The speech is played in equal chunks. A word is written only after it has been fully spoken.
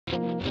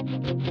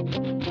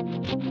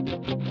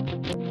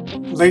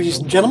Ladies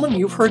and gentlemen,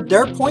 you've heard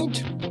their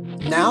point.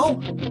 Now,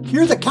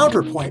 hear the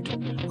counterpoint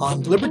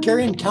on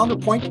Libertarian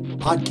Counterpoint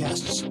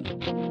podcasts.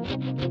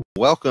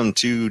 Welcome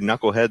to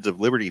Knuckleheads of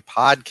Liberty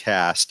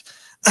podcast,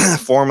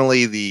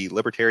 formerly the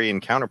Libertarian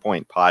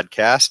Counterpoint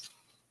podcast.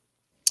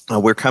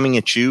 We're coming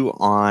at you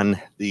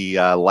on the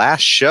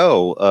last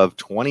show of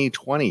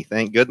 2020.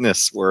 Thank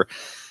goodness we're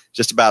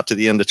just about to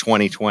the end of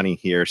 2020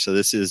 here. So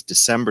this is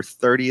December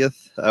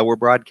 30th. We're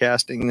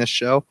broadcasting this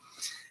show.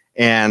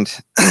 And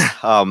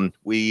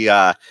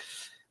we're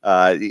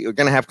going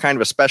to have kind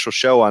of a special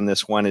show on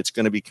this one. It's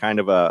going to be kind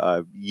of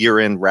a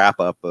year-end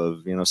wrap-up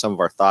of, some of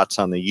our thoughts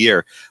on the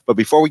year. But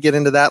before we get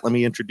into that, let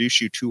me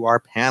introduce you to our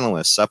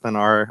panelists. Up in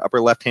our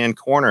upper left-hand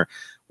corner,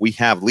 we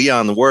have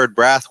Leon the Word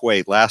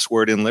Brathwaite, last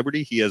word in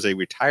Liberty. He is a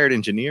retired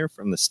engineer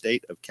from the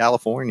state of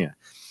California.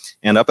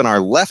 And up in our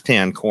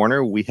left-hand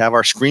corner, we have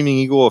our Screaming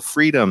Eagle of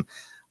Freedom,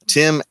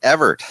 Tim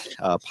Everett,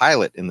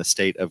 pilot in the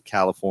state of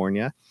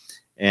California.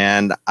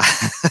 And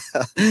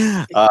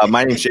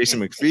my name is Jason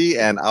McPhee,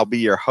 and I'll be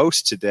your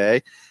host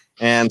today.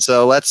 And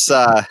so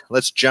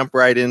let's jump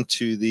right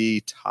into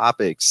the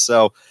topics.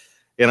 So,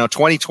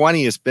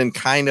 2020 has been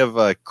kind of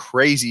a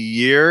crazy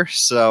year.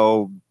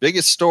 So,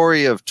 biggest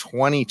story of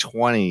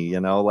 2020.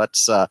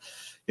 Let's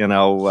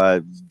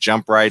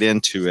jump right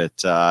into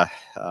it.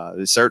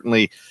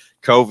 Certainly,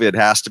 COVID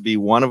has to be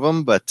one of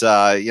them. But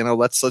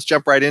let's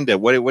jump right into it.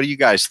 What do you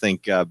guys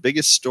think?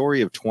 Biggest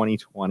story of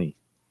 2020?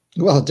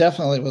 Well,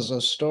 definitely was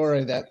a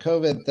story, that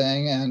COVID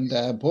thing.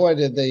 And boy,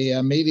 did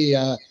the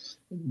media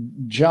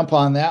jump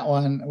on that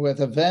one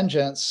with a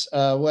vengeance.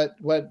 What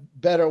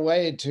better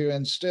way to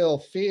instill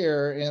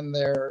fear in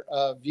their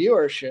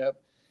viewership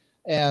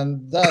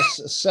and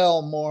thus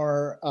sell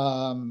more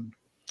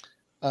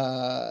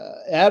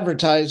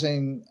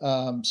advertising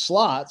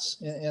slots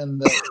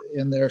in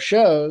their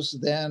shows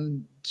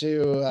than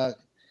to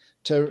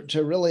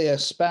really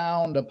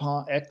expound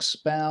upon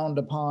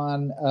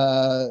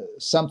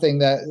something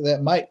that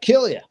might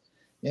kill you,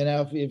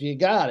 if you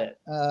got it,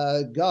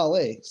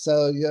 golly.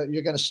 So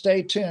you're going to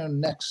stay tuned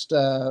next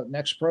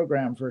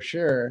program for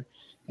sure.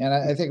 And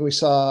I think we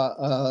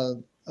saw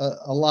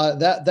a lot of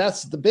that.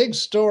 That's the big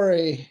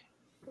story.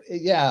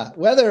 Yeah.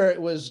 Whether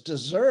it was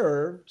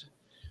deserved.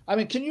 I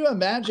mean, can you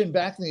imagine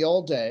back in the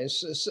old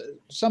days,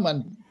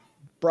 someone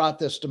brought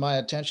this to my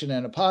attention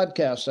in a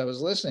podcast I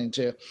was listening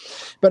to,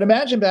 but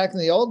imagine back in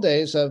the old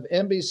days of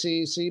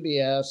NBC,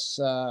 CBS,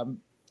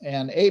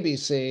 and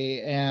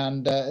ABC,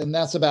 and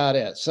that's about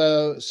it.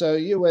 So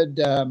you would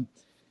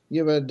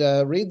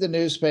read the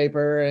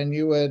newspaper, and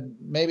you would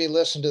maybe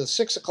listen to the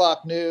 6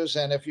 o'clock news,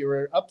 and if you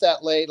were up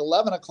that late,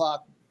 11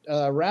 o'clock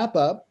wrap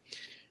up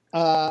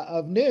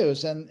of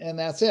news, and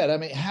that's it. I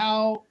mean,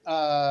 how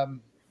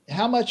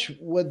much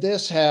would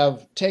this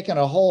have taken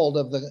a hold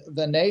of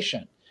the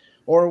nation?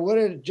 Or would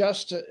it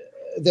just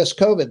this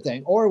COVID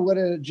thing? Or would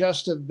it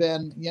just have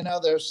been,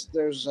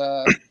 it's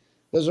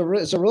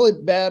a really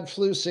bad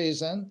flu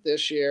season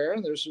this year.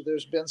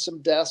 There's been some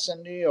deaths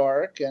in New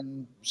York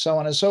and so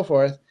on and so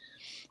forth.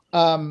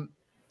 Contrast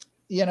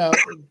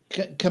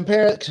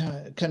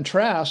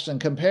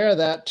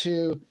that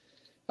to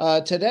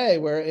today,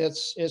 where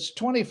it's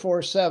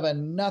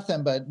 24/7,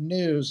 nothing but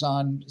news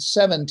on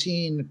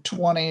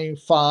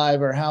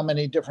 1725 or how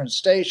many different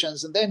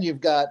stations, and then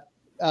you've got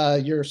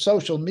your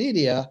social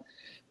media,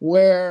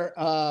 where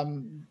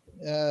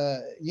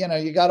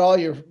you got all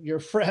your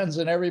friends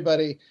and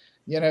everybody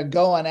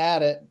going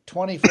at it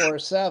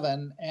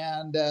 24/7,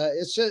 and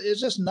it's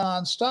just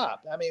nonstop.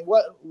 I mean,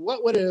 what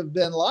would it have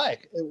been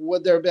like?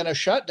 Would there have been a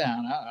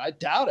shutdown? I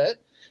doubt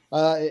it.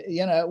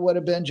 It would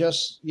have been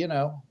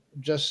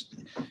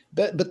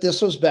but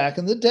this was back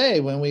in the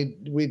day when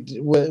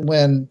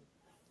when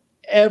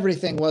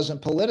everything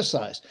wasn't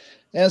politicized.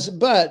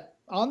 But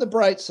on the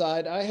bright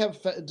side, I have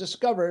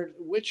discovered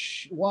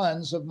which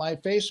ones of my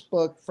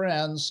Facebook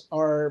friends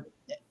are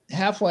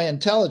halfway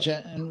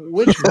intelligent and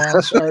which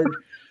ones are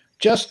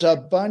just a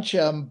bunch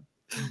of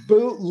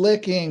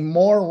boot-licking,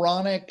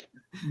 moronic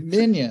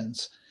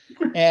minions.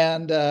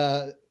 And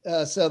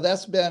so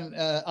that's been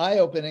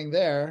eye-opening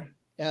there,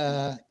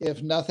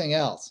 if nothing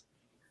else.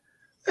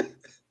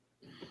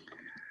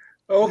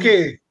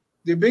 Okay.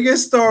 The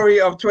biggest story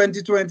of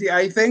 2020,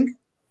 I think,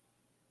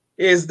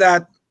 is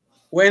that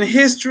when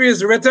history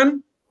is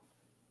written,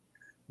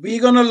 we're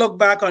going to look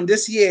back on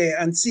this year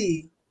and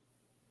see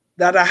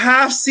that a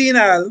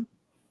half-senile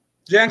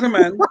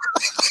gentleman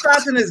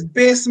sat in his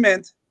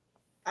basement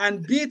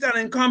and beat an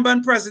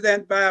incumbent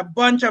president by a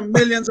bunch of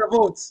millions of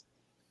votes.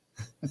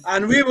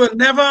 And we will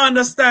never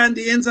understand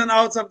the ins and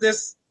outs of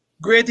this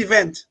great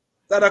event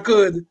that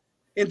occurred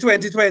in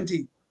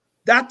 2020.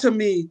 That, to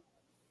me,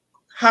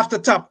 have to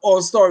top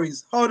all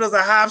stories. How does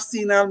a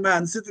half-senile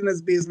man sit in his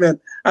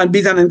basement and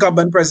beat an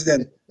incumbent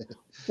president?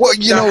 Well,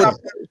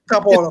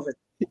 top all of it.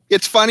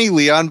 It's funny,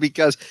 Leon,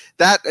 because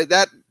that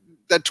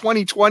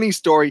 2020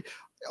 story,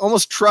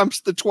 almost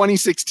trumps the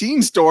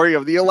 2016 story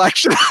of the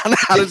election on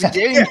how does a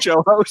game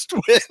show host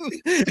win.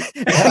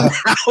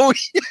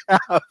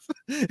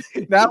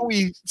 And now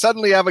we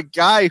suddenly have a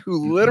guy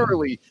who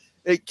literally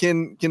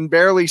can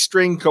barely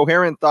string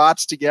coherent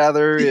thoughts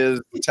together,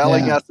 is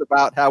telling us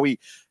about how he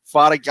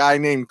fought a guy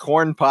named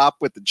Corn Pop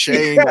with the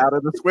chain out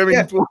of the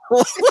swimming pool.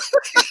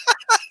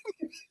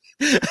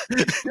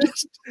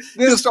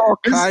 just all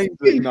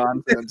kinds of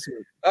nonsense.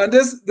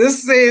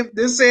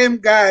 This same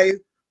guy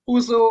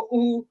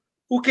who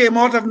came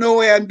out of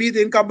nowhere and beat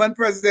the incumbent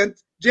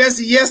president just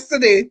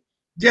yesterday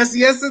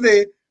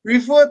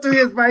referred to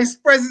his vice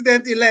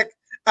president elect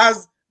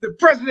as the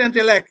president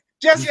elect.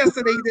 Just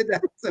yesterday he did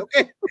that. So,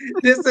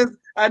 this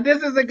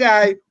is a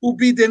guy who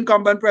beat the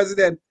incumbent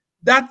president.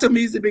 That to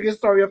me is the biggest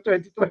story of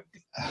 2020.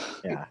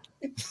 Yeah.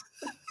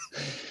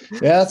 Yeah,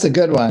 that's a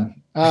good one.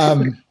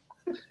 Well,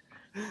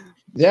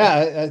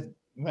 I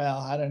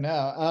don't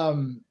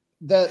know.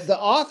 The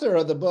author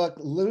of the book,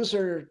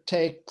 Loser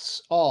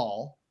Takes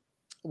All,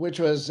 which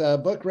was a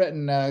book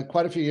written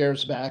quite a few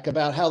years back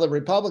about how the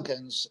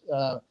Republicans,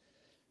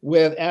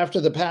 after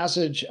the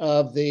passage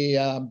of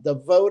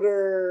the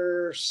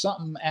Voter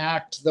Something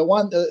Act,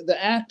 the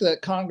act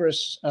that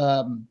Congress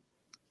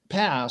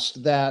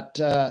passed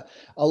that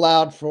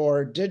allowed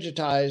for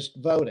digitized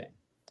voting,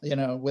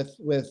 with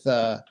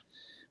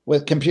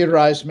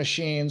computerized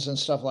machines and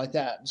stuff like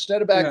that.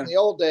 Instead of back in the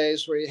old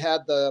days where you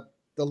had the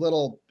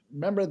little,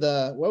 remember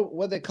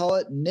what they call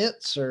it,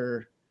 nits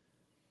or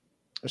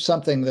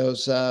something,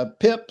 those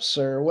pips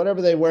or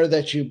whatever they were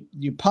that you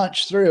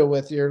punch through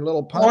with your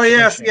little punch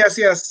machine.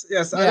 Yes.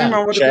 Yeah. I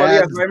remember what they call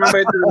it. I remember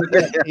it.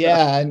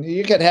 Yeah, and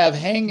you could have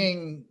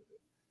hanging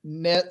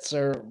nits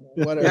or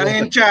whatever.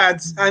 Hanging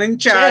chads.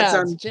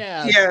 Chads.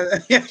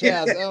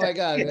 Oh my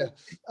God.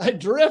 I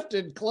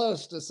drifted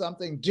close to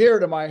something dear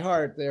to my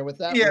heart there with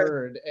that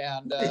word.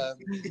 And,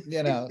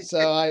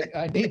 so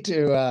I need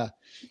to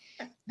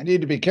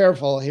be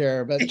careful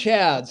here, but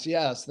chads.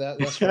 Yes,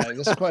 that's right.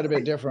 This is quite a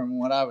bit different from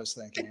what I was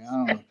thinking. I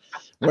don't know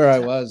where I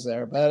was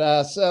there,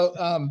 but,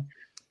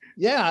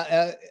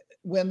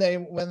 when they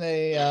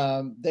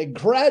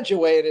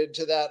graduated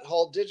to that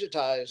whole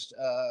digitized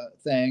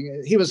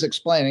thing, he was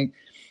explaining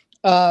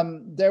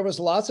there was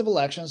lots of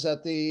elections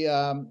at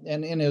and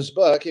in his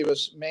book he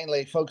was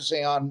mainly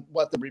focusing on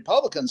what the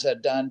Republicans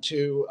had done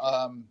to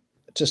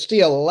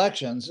steal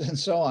elections and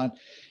so on.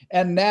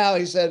 And now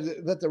he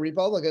said that the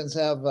Republicans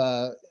have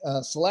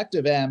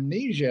selective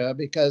amnesia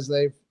because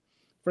they've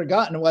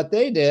forgotten what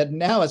they did.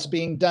 Now it's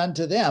being done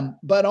to them,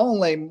 but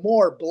only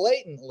more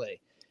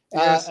blatantly.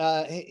 Yes.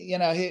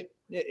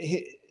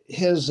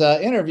 His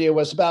interview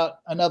was about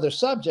another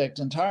subject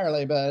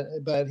entirely,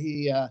 but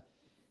he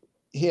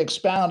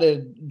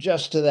expounded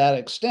just to that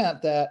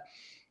extent that,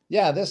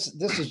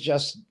 this is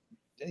just,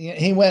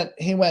 he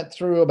went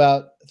through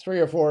about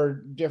 3 or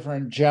 4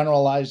 different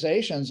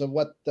generalizations of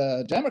what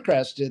the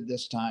Democrats did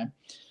this time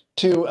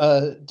to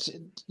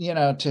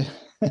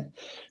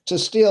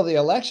steal the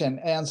election.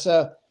 And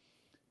so,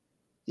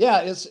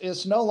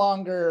 it's no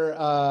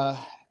longer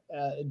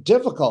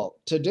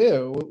difficult to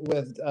do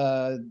with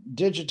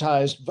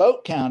digitized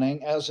vote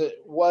counting as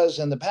it was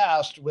in the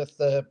past with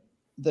the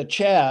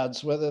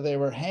chads, whether they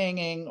were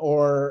hanging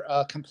or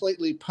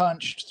completely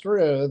punched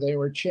through. They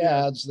were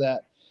chads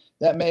that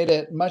made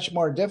it much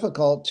more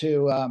difficult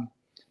to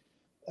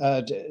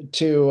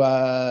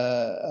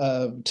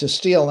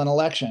steal an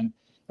election.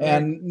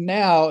 And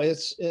now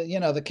it's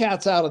the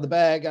cat's out of the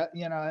bag.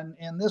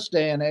 In this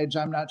day and age,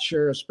 I'm not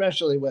sure,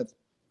 especially with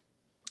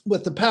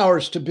the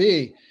powers to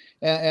be.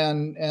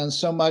 And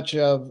so much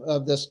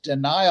of this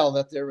denial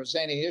that there was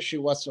any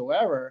issue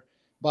whatsoever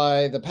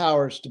by the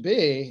powers to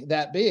be,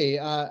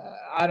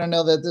 I don't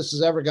know that this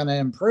is ever going to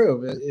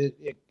improve.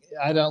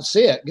 I don't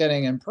see it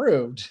getting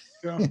improved.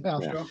 Sure.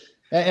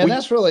 And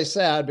that's really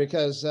sad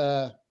because,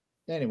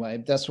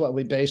 anyway, that's what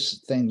we base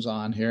things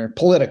on here,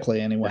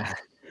 politically anyway.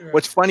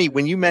 What's funny,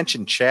 when you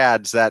mentioned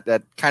chads,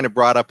 that kind of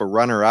brought up a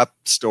runner-up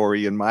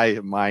story in my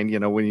mind.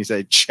 When you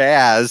say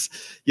Chaz,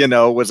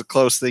 was a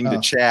close thing to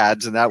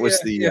chads, and that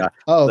was the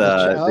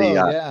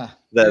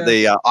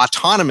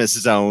autonomous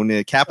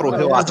zone, Capitol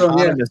Hill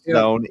autonomous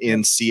zone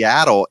in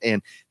Seattle,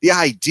 and the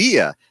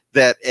idea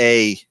that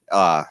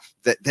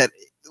that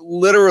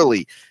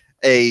literally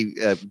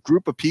a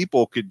group of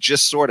people could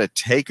just sort of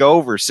take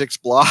over 6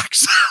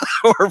 blocks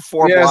or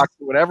 4 blocks,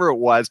 or whatever it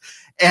was,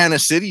 and a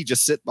city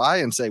just sit by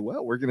and say,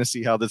 well, we're going to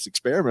see how this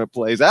experiment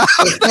plays out.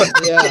 Could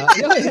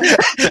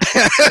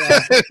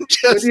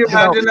you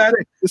imagine that?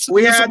 This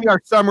will be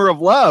our summer of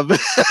love.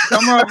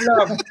 Summer of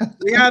love.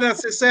 We had a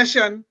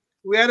secession.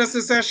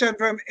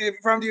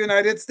 From the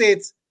United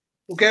States,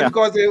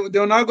 because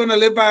they're not going to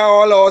live by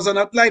our laws or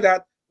not like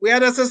that. We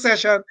had a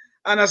secession,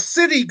 and a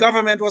city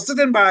government was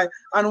sitting by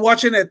and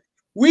watching it.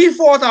 We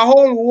fought a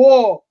whole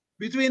war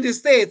between the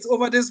states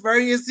over this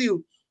very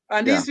issue,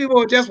 and these people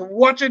were just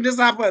watching this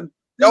happen.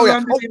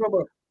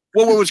 Unbelievable.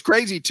 Well, what was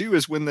crazy too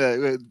is when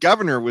the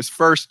governor was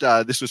first,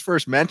 this was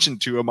first mentioned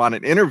to him on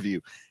an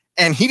interview,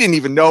 and he didn't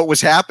even know it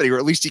was happening, or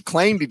at least he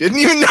claimed he didn't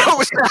even know it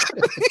was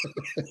happening.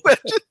 But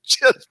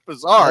just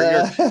bizarre.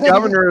 You're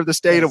governor of the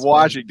state of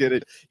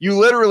Washington. You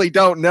literally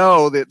don't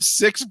know that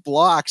 6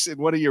 blocks in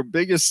one of your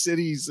biggest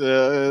cities,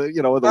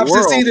 you know, in the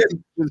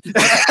world,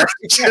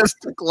 just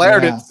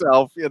declared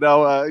itself, you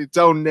know, its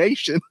own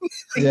nation.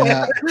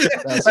 Yeah.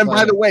 And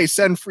by the way,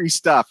 send free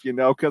stuff, you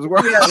know, because we're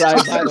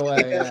right. By the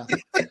way,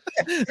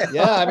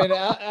 yeah. I mean,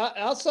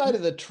 outside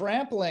of the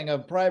trampling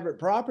of private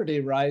property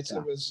rights,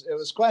 it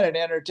was quite an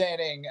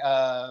entertaining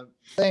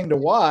thing to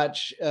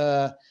watch.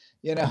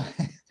 You know,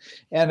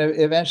 and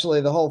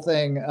eventually the whole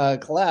thing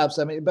collapsed.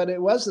 I mean, but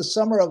it was the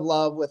summer of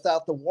love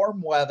without the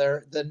warm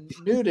weather, the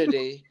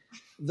nudity,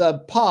 the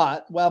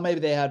pot. Well,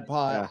 maybe they had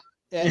pot.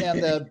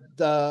 And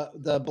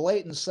the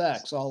blatant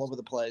sex all over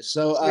the place.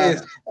 So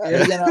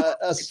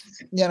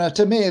you know,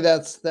 to me,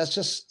 that's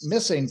just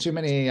missing too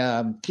many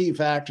key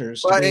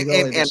factors to be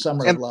really the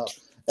summer of love.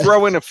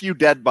 Throw in a few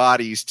dead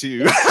bodies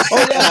too.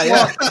 Oh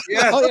yeah.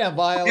 Oh yeah,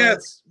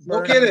 violence,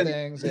 burning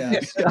things. Yeah.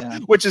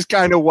 Which is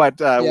kind of what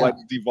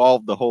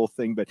devolved the whole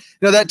thing. But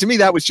you know, that to me,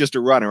 that was just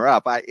a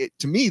runner-up.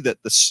 To me,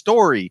 that the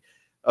story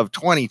of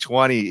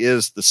 2020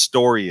 is the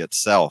story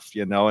itself.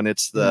 You know, and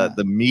it's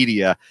the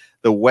media.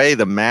 The way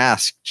the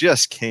mask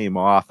just came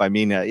off. I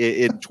mean,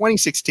 in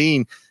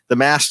 2016, the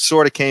mask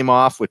sort of came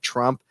off with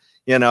Trump,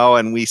 you know,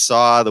 and we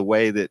saw the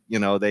way that, you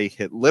know, they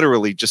had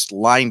literally just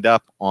lined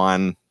up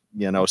on,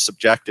 you know,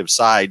 subjective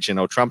sides. You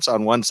know, Trump's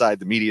on one side,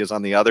 the media's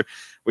on the other.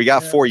 We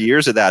got 4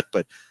 years of that.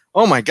 But,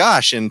 oh, my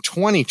gosh, in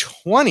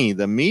 2020,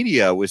 the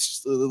media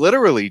was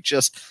literally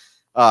just,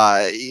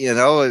 you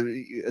know,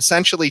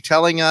 essentially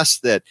telling us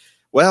that,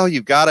 well,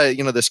 you've got to,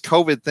 you know, this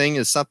COVID thing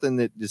is something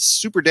that is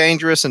super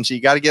dangerous. And so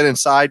you got to get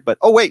inside. But,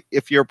 oh, wait,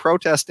 if you're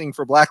protesting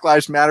for Black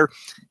Lives Matter,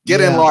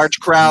 get in large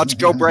crowds,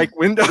 go break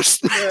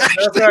windows. Yeah,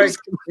 that's right.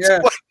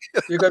 Yeah.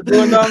 You got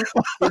burn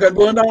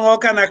down all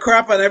kind of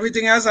crap and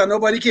everything else, and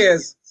nobody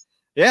cares.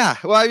 Yeah.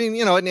 Well, I mean,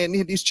 you know, and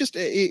it's just,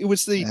 it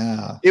was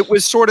it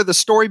was sort of the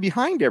story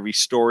behind every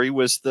story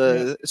was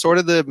the sort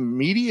of the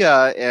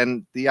media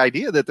and the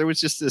idea that there was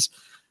just this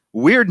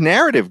weird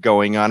narrative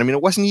going on. I mean, there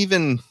wasn't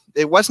even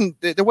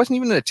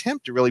an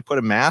attempt to really put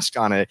a mask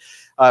on it.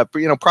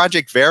 You know,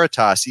 Project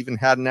Veritas even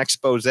had an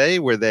expose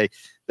where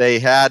they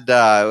had,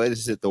 what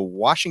is it, the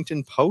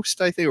Washington Post,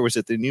 I think, or was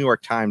it the New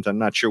York Times? I'm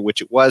not sure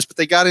which it was, but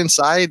they got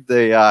inside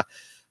the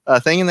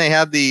thing and they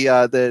had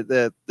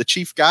the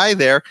chief guy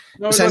there.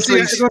 No, it was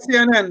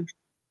CNN.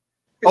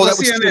 That was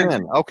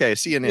CNN. Okay,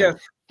 CNN.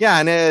 Yeah,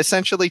 and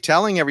essentially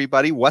telling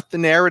everybody what the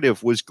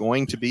narrative was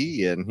going to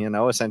be, and you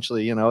know,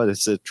 essentially, you know,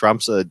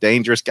 Trump's a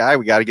dangerous guy.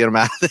 We got to get him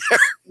out of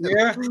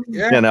there.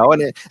 Yeah. You know,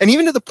 and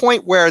even to the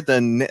point where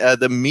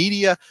the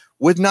media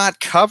would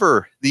not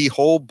cover the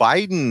whole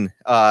Biden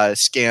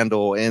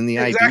scandal and the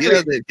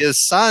idea that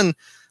his son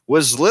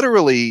was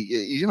literally,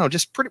 you know,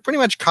 just pretty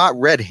much caught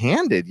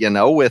red-handed, you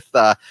know, with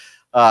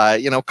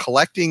you know,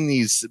 collecting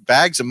these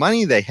bags of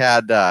money. They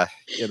had,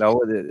 you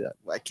know,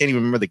 I can't even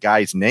remember the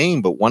guy's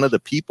name, but one of the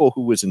people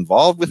who was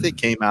involved with it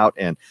came out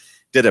and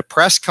did a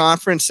press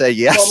conference, say,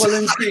 yes,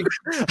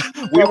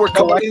 we were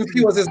collecting.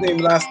 Was his name,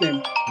 last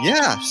name.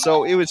 Yeah.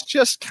 So it was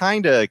just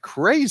kind of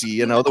crazy,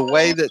 you know, the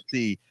way that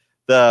the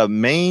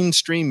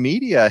mainstream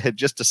media had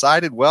just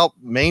decided, well,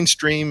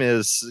 mainstream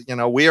is, you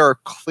know, we are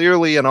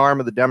clearly an arm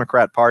of the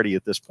Democrat Party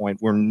at this point.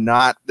 We're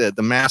not, the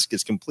mask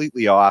is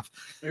completely off.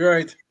 You're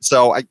right.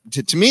 So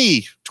to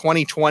me,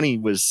 2020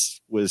 was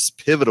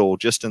pivotal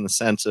just in the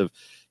sense of,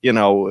 you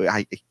know,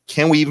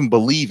 can we even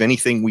believe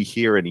anything we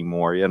hear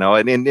anymore, you know,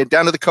 and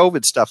down to the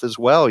COVID stuff as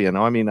well. You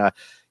know, I mean,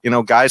 you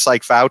know, guys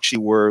like Fauci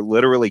were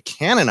literally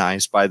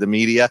canonized by the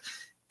media.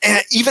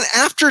 And even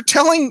after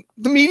telling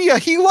the media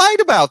he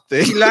lied about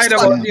things. He lied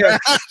about,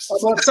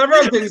 about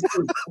several things.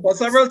 About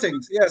several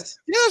things, yes.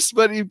 Yes,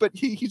 but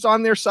he's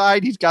on their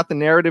side. He's got the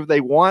narrative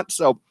they want.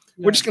 So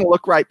we're just going to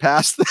look right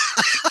past that.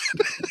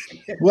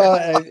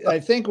 Well,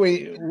 I think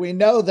we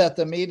know that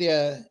the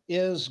media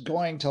is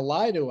going to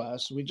lie to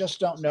us. We just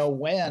don't know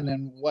when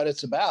and what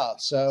it's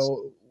about.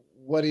 So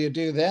what do you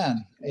do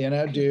then? You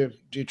know, do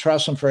you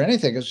trust them for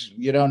anything? Because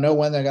you don't know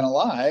when they're going to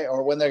lie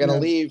or when they're going to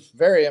leave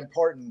very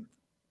important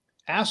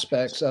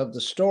aspects of the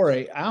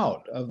story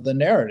out of the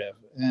narrative,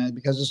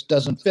 because it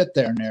doesn't fit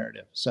their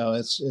narrative. So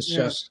it's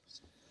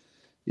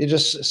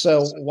just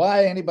so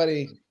why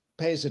anybody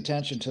pays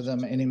attention to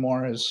them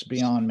anymore is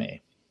beyond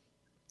me.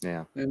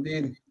 Yeah,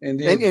 indeed.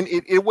 And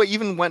it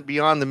even went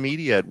beyond the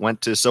media. It went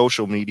to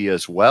social media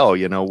as well,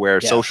 you know, where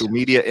social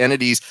media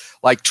entities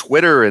like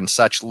Twitter and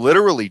such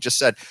literally just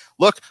said,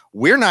 look,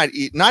 we're not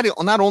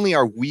only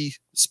are we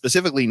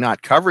specifically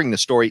not covering the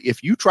story,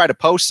 if you try to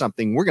post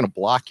something, we're going to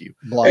block you,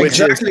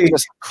 which is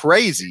just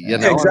crazy, you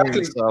know? Exactly. I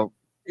mean, so,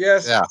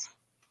 yes. Yeah.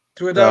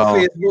 Twitter,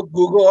 Facebook,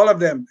 Google, all of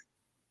them.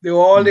 They were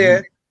all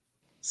there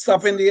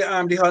stopping the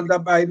Hunter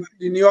Biden.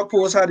 The New York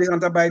Post had the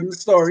Hunter Biden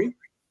story.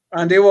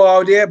 And they were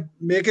out there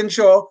making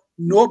sure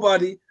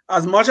nobody,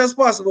 as much as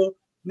possible,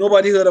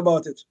 nobody heard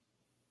about it.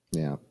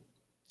 Yeah.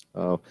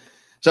 Oh,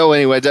 so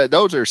anyway,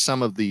 those are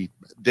some of the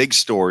big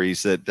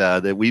stories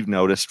that we've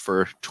noticed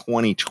for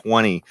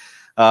 2020.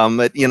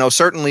 But you know,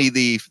 certainly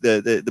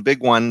the big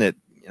one that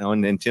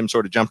and Tim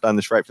sort of jumped on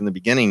this right from the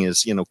beginning,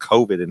 is,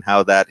 COVID and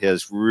how that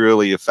has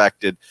really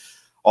affected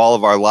all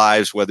of our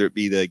lives, whether it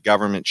be the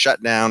government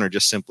shutdown or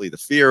just simply the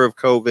fear of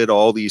COVID,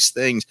 all these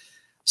things.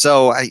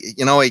 So I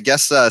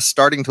guess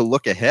starting to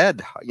look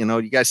ahead,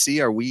 you guys see,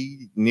 are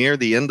we near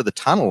the end of the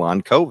tunnel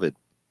on COVID?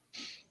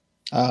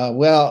 I'm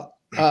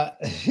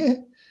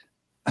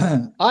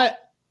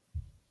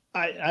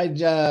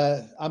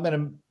going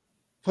to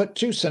put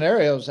two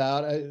scenarios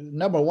out.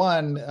 Number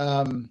one,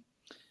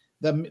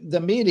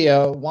 the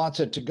media wants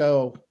it to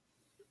go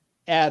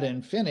ad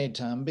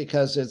infinitum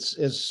because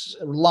it's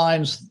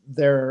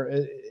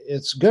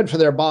good for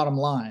their bottom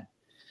line.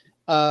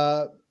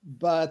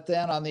 But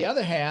then on the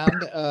other hand,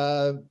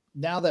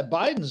 now that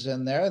Biden's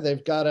in there,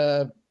 they've got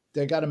to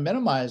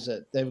minimize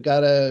it. They've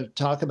got to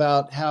talk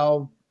about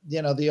how,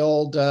 the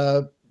old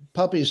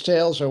puppies'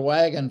 tails are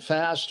wagging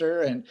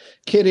faster and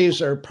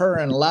kitties are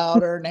purring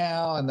louder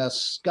now, and the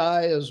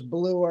sky is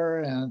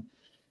bluer, and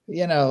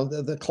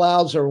the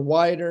clouds are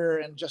whiter,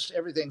 and just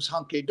everything's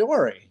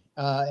hunky-dory.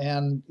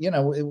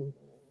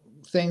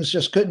 Things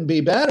just couldn't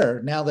be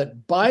better now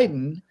that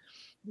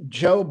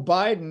Joe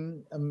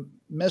Biden,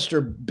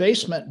 Mr.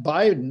 Basement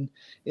Biden,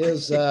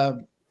 is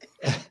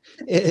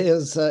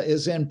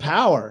in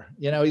power.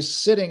 He's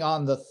sitting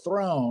on the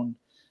throne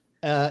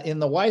in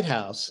the White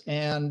House,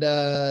 and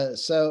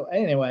so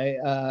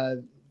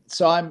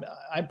I'm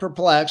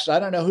perplexed. I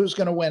don't know who's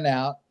going to win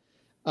out.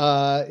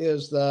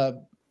 Is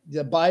the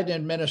Biden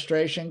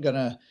administration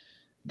going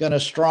to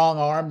strong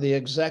arm the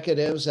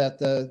executives at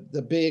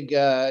the big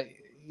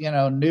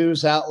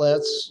news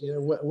outlets?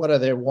 What are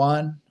they,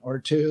 one or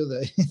two?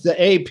 The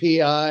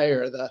API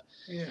or the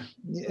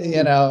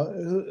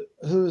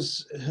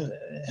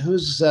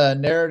whose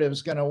narrative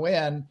is going to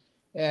win?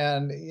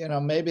 And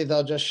maybe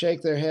they'll just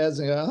shake their heads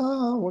and go,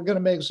 "Oh, we're going to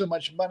make so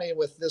much money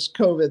with this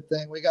COVID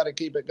thing. We got to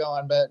keep it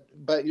going."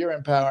 But you're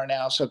in power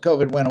now, so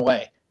COVID went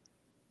away.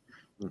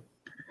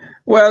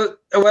 Well,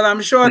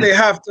 I'm sure they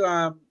have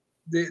to.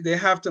 They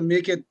have to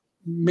make it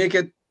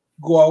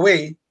go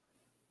away.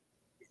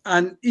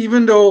 And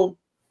even though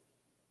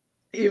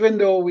we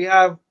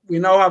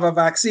now have a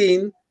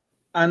vaccine,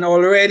 and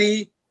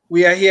already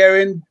we are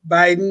hearing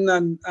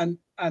Biden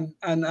and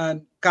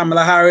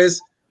Kamala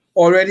Harris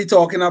already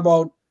talking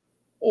about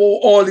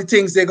all the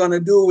things they're going to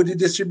do with the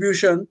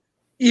distribution.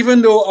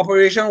 Even though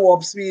Operation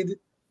Warp Speed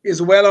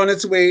is well on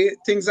its way,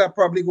 things are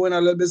probably going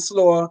a little bit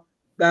slower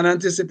than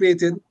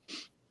anticipated.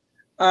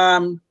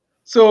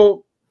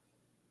 So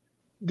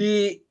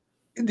the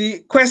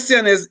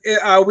question is,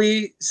 are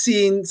we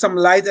seeing some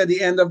light at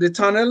the end of the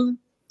tunnel?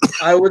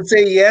 I would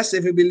say yes,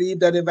 if we believe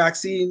that the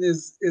vaccine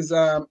is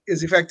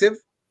effective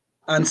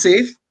and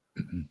safe.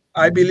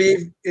 I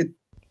believe it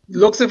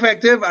looks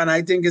effective, and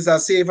I think it's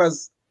as safe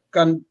as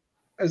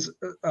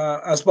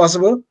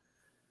possible.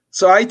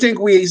 So I think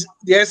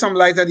there's some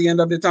light at the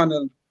end of the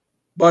tunnel.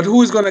 But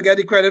who's going to get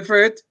the credit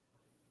for it?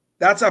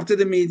 That's up to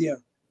the media,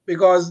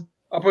 because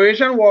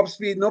Operation Warp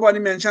Speed, nobody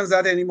mentions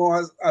that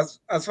anymore, as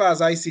far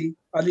as I see,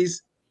 at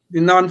least the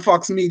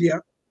non-Fox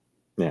media.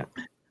 Yeah.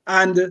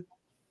 And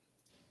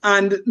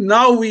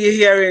now we're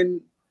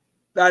hearing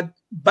that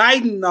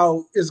Biden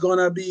now is going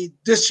to be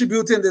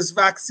distributing this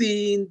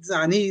vaccines,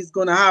 and he's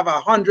going to have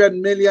 100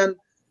 million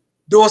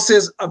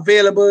doses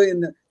available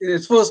in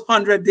his first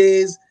 100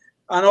 days,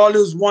 and all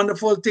those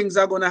wonderful things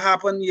are going to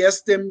happen.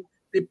 Yes, the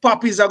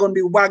puppies are going to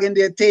be wagging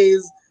their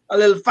tails a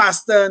little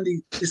faster, and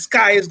the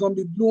sky is going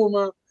to be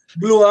bluer,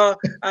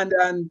 and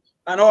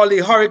all the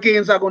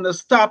hurricanes are going to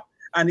stop,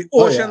 and the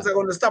oceans are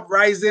going to stop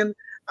rising,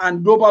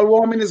 and global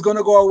warming is going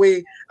to go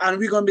away, and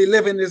we're going to be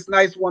living this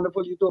nice,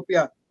 wonderful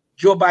utopia.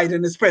 Joe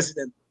Biden is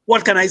president.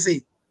 What can I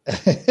say?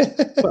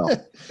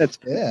 Well,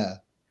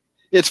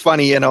 it's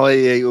funny,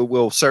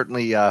 we'll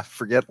certainly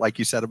forget, like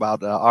you said,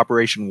 about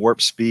Operation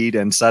Warp Speed,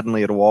 and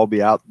suddenly it'll all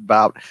be out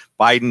about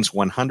Biden's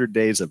 100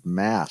 days of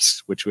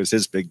masks, which was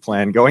his big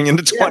plan going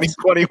into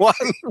 2021.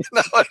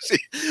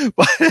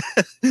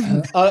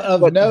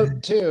 Of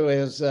note, too,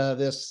 is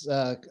this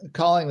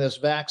calling this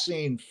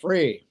vaccine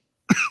free.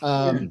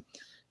 I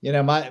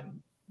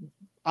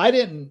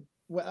didn't,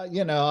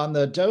 on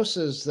the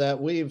doses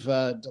that we've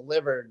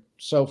delivered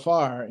so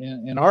far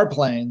in our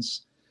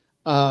planes,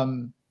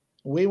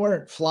 we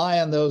weren't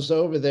flying those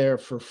over there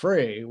for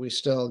free. We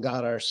still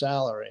got our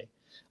salary.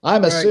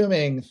 I'm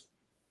assuming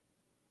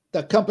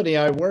the company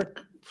I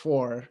work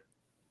for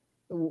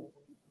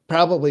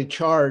probably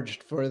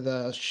charged for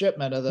the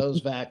shipment of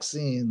those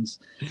vaccines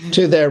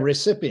to their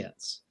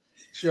recipients.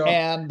 Sure.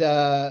 And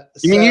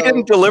you mean you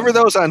didn't deliver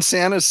those on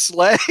Santa's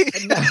sleigh?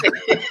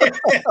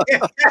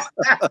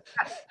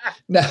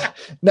 No.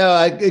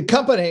 A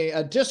company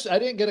I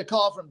didn't get a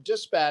call from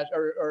dispatch,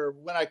 or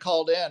when I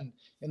called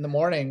in the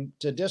morning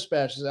to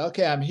dispatch, said,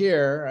 "Okay, I'm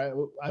here.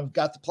 I've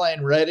got the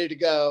plane ready to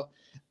go."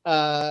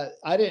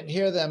 I didn't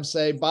hear them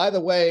say, "By the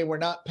way, we're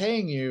not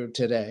paying you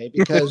today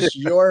because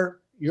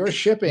you're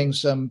shipping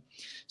some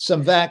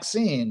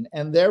vaccine,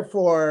 and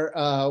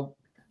therefore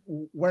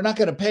we're not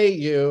going to pay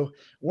you.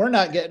 We're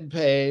not getting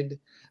paid.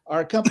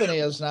 Our company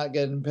is not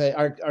getting paid.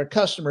 Our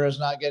customer is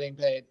not getting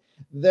paid."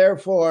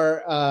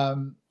 therefore,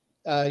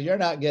 you're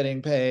not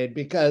getting paid,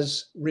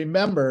 because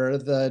remember,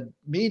 the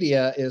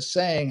media is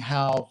saying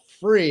how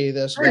free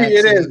this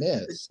vaccine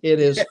is. It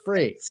is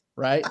free,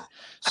 right?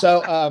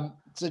 So,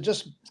 so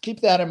just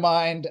keep that in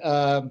mind.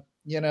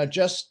 You know,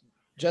 just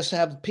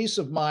have peace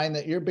of mind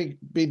that you're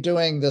be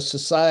doing the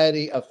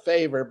society a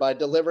favor by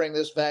delivering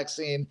this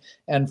vaccine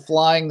and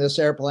flying this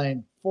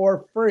airplane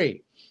for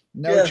free,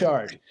 no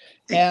charge.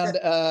 And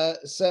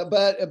so,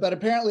 but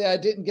apparently I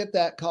didn't get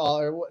that call,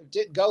 or it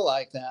didn't go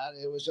like that.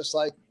 It was just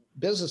like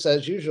business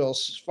as usual.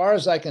 As far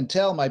as I can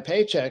tell, my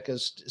paycheck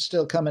is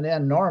still coming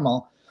in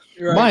normal.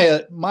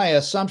 Right. My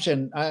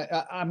assumption,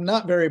 I'm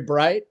not very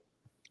bright,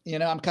 you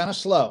know, I'm kind of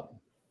slow,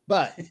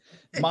 but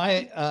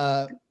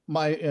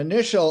my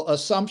initial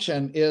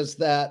assumption is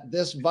that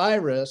this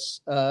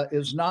virus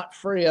is not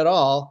free at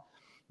all,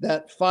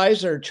 that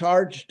Pfizer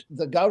charged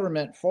the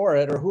government for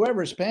it, or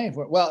whoever's paying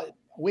for it. Well,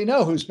 we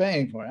know who's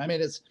paying for it. I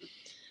mean,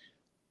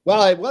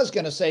 I was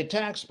going to say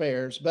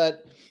taxpayers,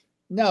 but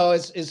no,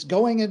 it's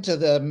going into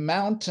the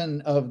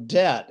mountain of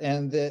debt,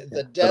 and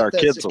the debt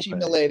that's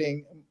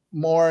accumulating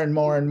more and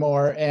more and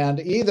more. And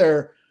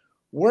either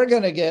we're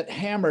going to get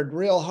hammered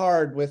real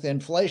hard with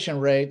inflation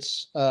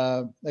rates.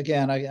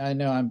 Again, I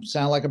know I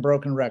sound like a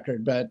broken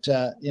record, but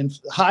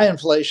high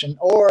inflation,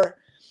 or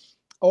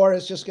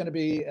it's just going to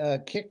be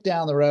kicked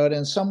down the road,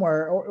 and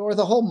somewhere, or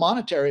the whole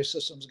monetary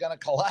system is going to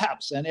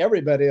collapse, and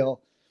everybody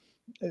will,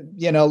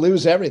 you know,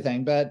 lose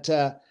everything. But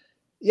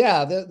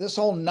yeah, this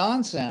whole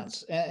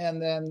nonsense,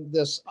 and then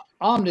this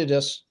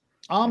omnibus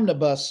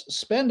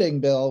spending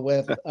bill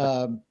with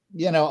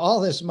you know, all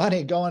this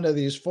money going to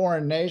these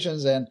foreign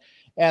nations, and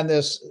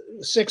this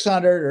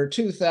 600 or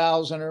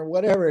 2,000 or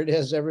whatever it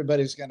is,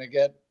 everybody's going to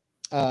get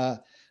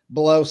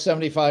below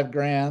 75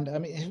 grand. I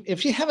mean,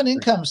 if you have an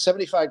income of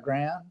 75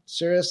 grand,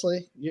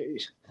 seriously, you're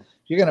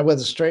going to with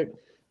a straight.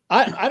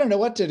 I don't know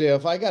what to do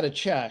if I got a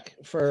check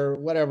for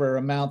whatever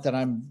amount that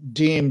I'm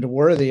deemed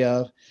worthy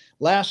of.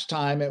 Last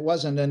time it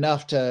wasn't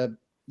enough to,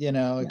 you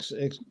know,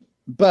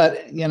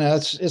 but you know,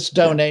 it's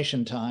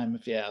donation time,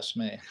 if you ask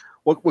me.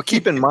 Well,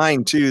 keep in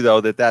mind too,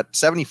 though, that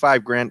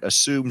 75 grand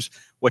assumes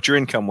what your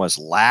income was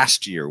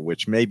last year,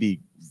 which may be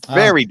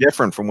very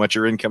different from what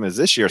your income is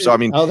this year. So, I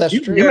mean,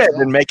 you may have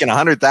been making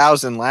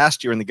 100,000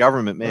 last year, and the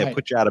government may have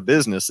put you out of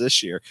business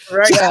this year.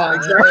 Right. Yeah,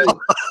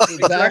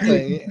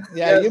 exactly.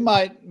 Yeah, you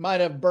might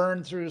have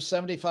burned through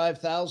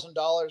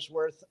 $75,000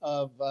 worth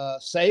of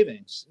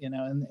savings, you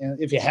know,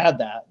 and if you had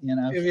that, you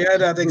know. If you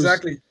had that,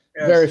 exactly.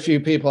 Yes. Very few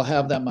people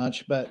have that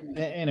much, but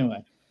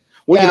anyway.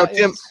 Well, you know,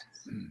 Tim.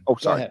 Oh,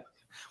 sorry.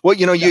 Well,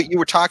 you know, you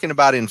were talking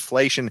about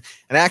inflation,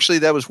 and actually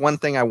that was one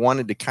thing I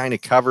wanted to kind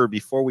of cover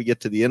before we get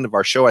to the end of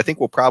our show. I think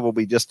we'll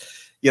probably just,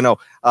 you know,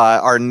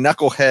 our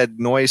Knucklehead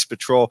Noise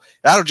Patrol,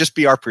 that'll just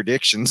be our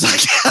predictions, I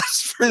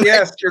guess, for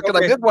next year,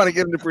 because I did want to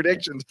get into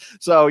predictions.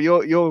 So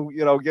you'll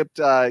you know, get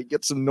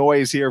some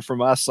noise here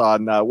from us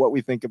on what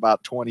we think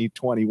about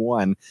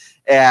 2021.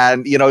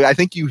 And, you know, I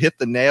think you hit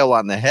the nail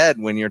on the head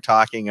when you're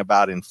talking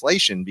about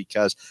inflation,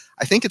 because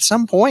I think at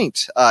some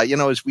point, you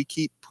know, as we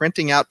keep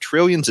printing out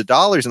trillions of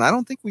dollars, and I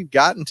don't think we've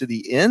gotten to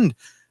the end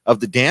of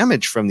the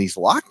damage from these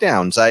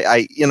lockdowns.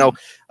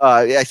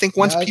 I think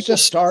once people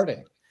just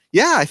starting.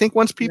 Yeah, I think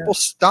once people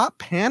stop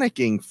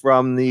panicking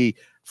from the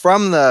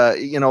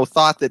you know,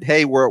 thought that,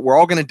 hey, we're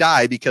all going to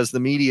die because the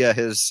media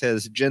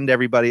has ginned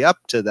everybody up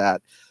to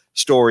that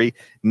story.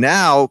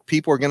 Now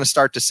people are going to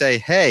start to say,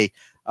 hey,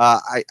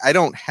 I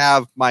don't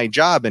have my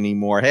job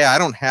anymore. Hey, I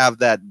don't have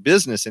that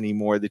business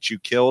anymore that you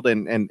killed.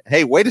 And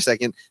hey, wait a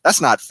second,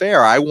 that's not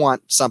fair. I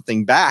want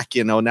something back,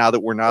 you know, now that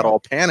we're not all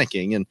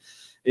panicking. And,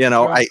 you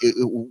know,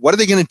 what are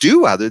they going to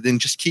do other than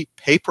just keep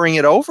papering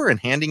it over and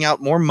handing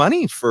out more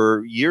money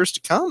for years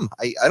to come?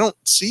 I don't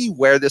see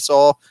where this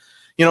all,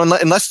 you know,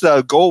 unless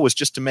the goal was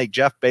just to make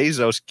Jeff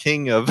Bezos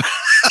king of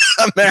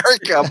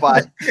America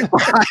by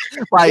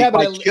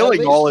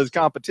killing all his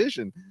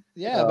competition.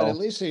 Yeah, but at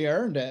least he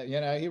earned it.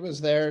 You know, he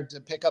was there to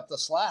pick up the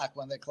slack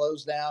when they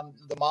closed down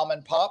the mom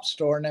and pop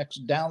store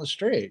down the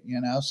street, you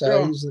know,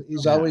 so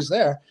he's always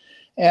there.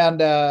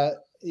 And I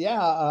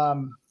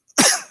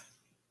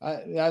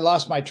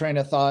lost my train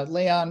of thought.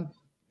 Leon,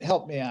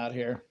 help me out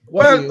here.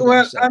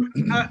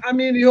 I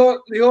mean, the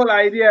whole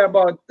idea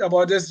about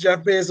this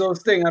Jeff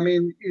Bezos thing, I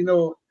mean, you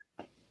know,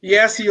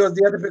 yes, he was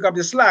there to pick up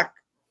the slack,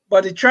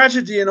 but the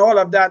tragedy in all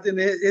of that, in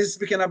his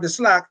picking up the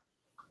slack,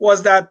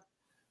 was that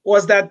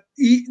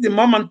the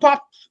mom and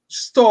pop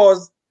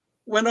stores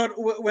went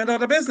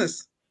out of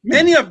business.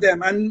 Many of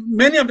them, and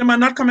many of them are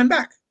not coming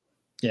back.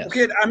 Yes.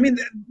 Okay, I mean,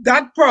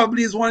 that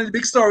probably is one of the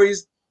big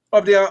stories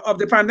of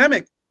the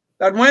pandemic.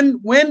 That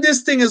when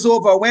this thing is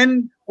over,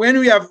 when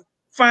we have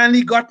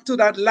finally got to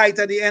that light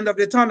at the end of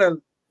the tunnel,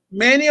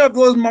 many of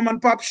those mom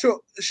and pop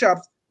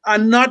shops are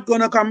not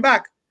going to come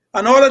back,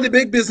 and all of the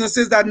big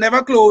businesses that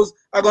never close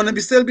are going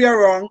to still be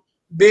around.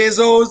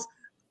 Bezos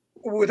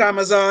with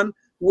Amazon,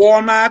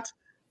 Walmart,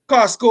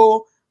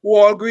 Costco,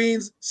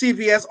 Walgreens,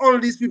 CVS, all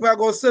of these people are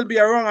going to still be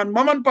around, and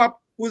mom and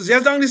pop, who's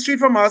just down the street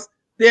from us,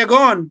 they're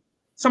gone.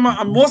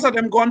 most of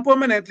them gone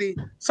permanently.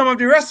 Some of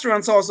the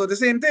restaurants also the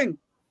same thing,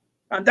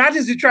 and that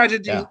is the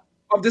tragedy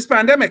of this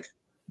pandemic.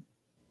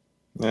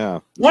 Yeah,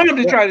 one of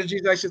the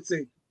tragedies, I should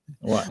say.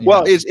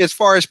 Well, as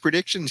far as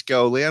predictions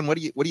go, Leon, what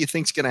do you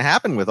think is going to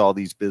happen with all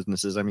these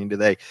businesses? I mean,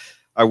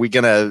 are we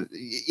going to,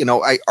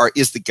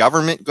 is the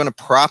government going to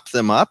prop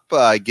them up,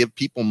 give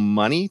people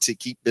money to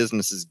keep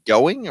businesses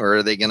going, or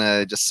are they going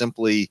to just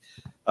simply,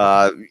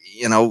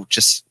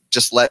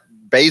 just let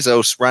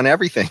Bezos run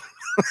everything?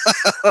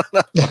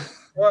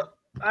 Well,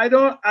 I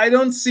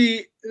don't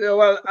see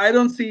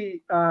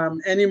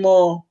any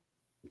more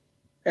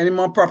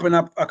propping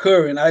up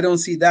occurring. I don't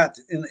see that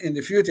in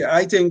the future.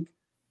 I think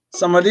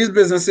some of these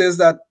businesses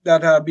that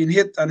have been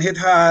hit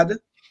hard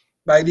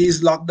by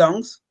these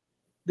lockdowns,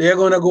 they're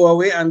going to go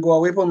away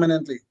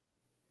permanently.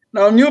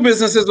 Now, new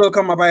businesses will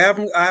come up. I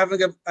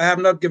have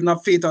not given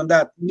up faith on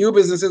that. New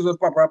businesses will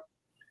pop up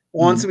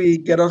once we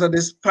get out of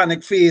this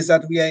panic phase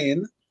that we are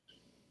in.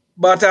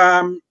 But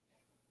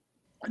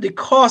the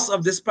cost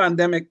of this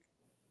pandemic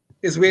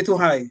is way too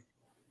high,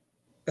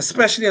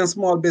 especially on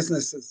small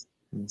businesses,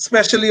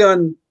 especially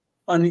on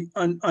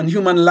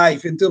human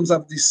life, in terms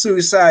of the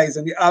suicides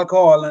and the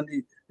alcohol and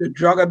the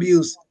drug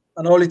abuse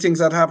and all the things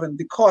that happen.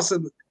 The costs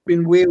have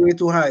been way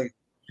too high.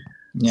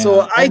 Yeah.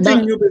 So I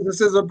think new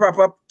businesses will prop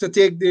up to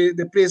take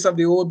the place of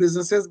the old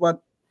businesses,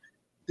 but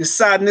the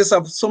sadness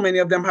of so many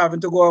of them having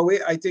to go away,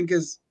 I think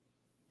is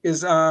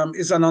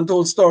an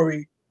untold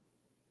story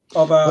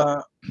of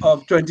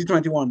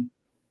 2021.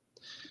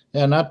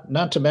 Yeah,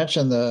 not to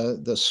mention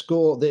the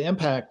school, the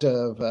impact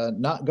of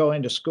not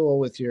going to school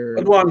with your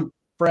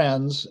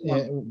friends,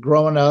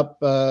 growing up.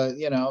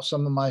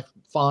 Some of my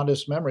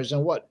fondest memories,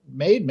 and what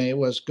made me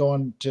was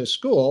going to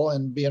school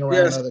and being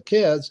around other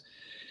kids.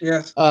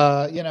 Yes.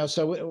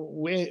 So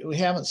we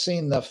haven't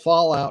seen the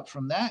fallout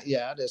from that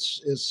yet.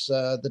 It's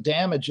the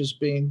damage is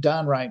being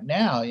done right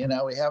now.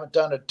 We haven't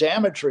done a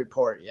damage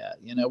report yet.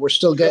 We're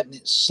still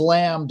getting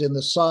slammed in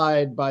the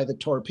side by the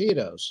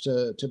torpedoes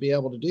to be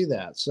able to do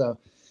that.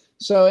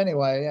 So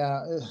anyway,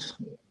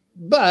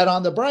 but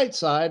on the bright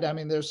side, I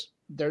mean,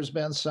 there's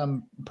been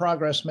some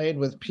progress made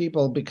with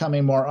people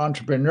becoming more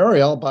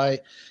entrepreneurial by,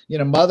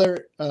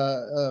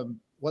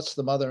 what's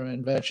the mother of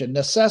invention?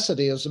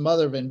 Necessity is the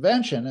mother of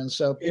invention. And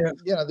so,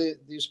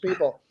 these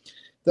people,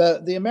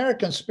 the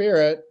American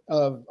spirit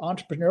of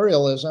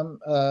entrepreneurialism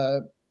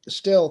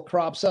still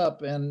crops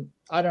up. And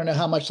I don't know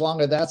how much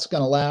longer that's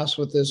going to last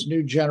with this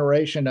new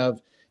generation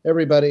of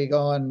everybody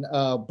going,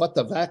 but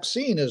the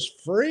vaccine is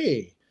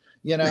free.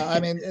 I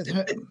mean,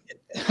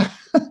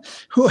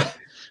 who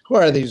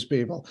are these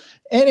people?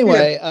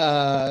 Anyway,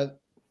 I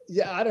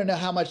don't know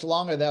how much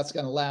longer that's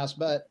going to last,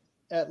 but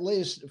at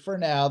least for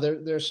now,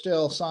 there's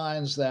still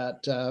signs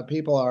that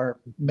people are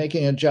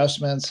making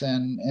adjustments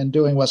and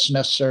doing what's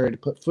necessary to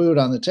put food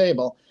on the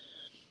table.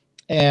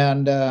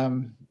 And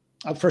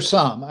for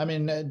some, I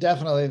mean,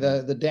 definitely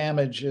the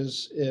damage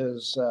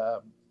is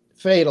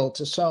fatal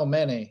to so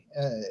many,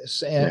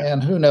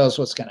 and who knows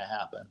what's going to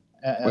happen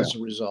as a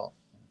result.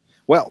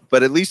 Well,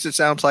 but at least it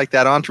sounds like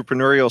that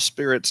entrepreneurial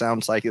spirit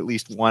sounds like at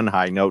least one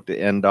high note to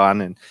end on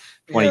in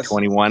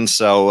 2021. Yes.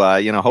 So,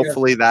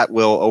 hopefully that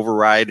will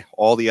override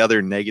all the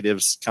other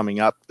negatives coming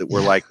up that we're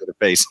likely to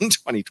face in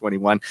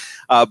 2021.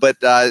 But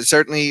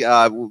certainly,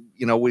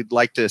 we'd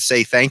like to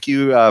say thank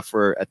you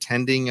for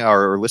attending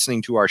or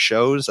listening to our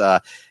shows.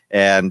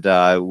 And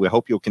we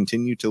hope you'll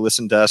continue to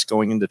listen to us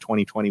going into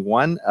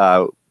 2021.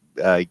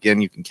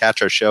 Again, you can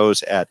catch our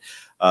shows at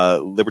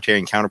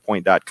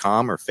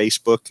libertariancounterpoint.com or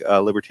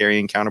Facebook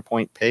Libertarian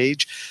Counterpoint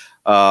page.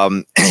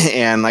 And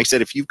like I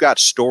said, if you've got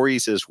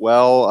stories as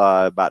well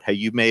about how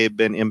you may have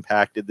been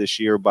impacted this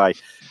year by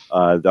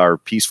our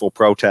peaceful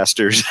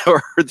protesters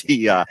or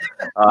the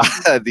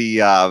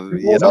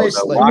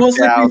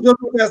mostly peaceful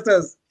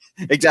protesters.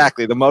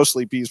 Exactly, the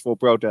mostly peaceful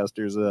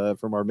protesters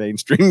from our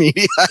mainstream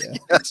media.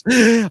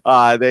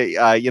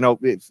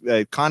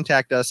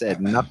 Contact us at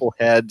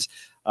Knuckleheads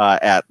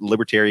at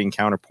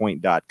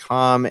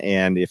libertariancounterpoint.com.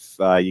 And if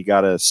you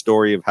got a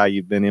story of how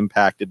you've been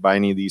impacted by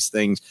any of these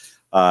things,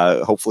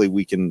 hopefully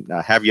we can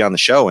have you on the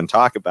show and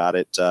talk about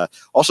it.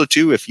 Also,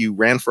 too, if you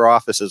ran for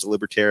office as a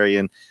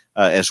libertarian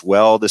as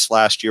well this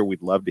last year,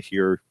 we'd love to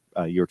hear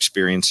your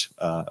experience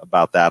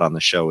about that on the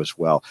show as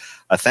well.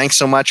 Thanks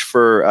so much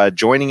for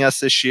joining us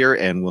this year,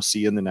 and we'll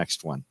see you in the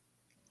next one.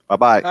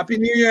 Bye-bye. Happy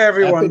New Year,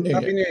 everyone.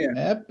 Happy New Year.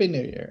 Happy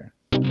New Year.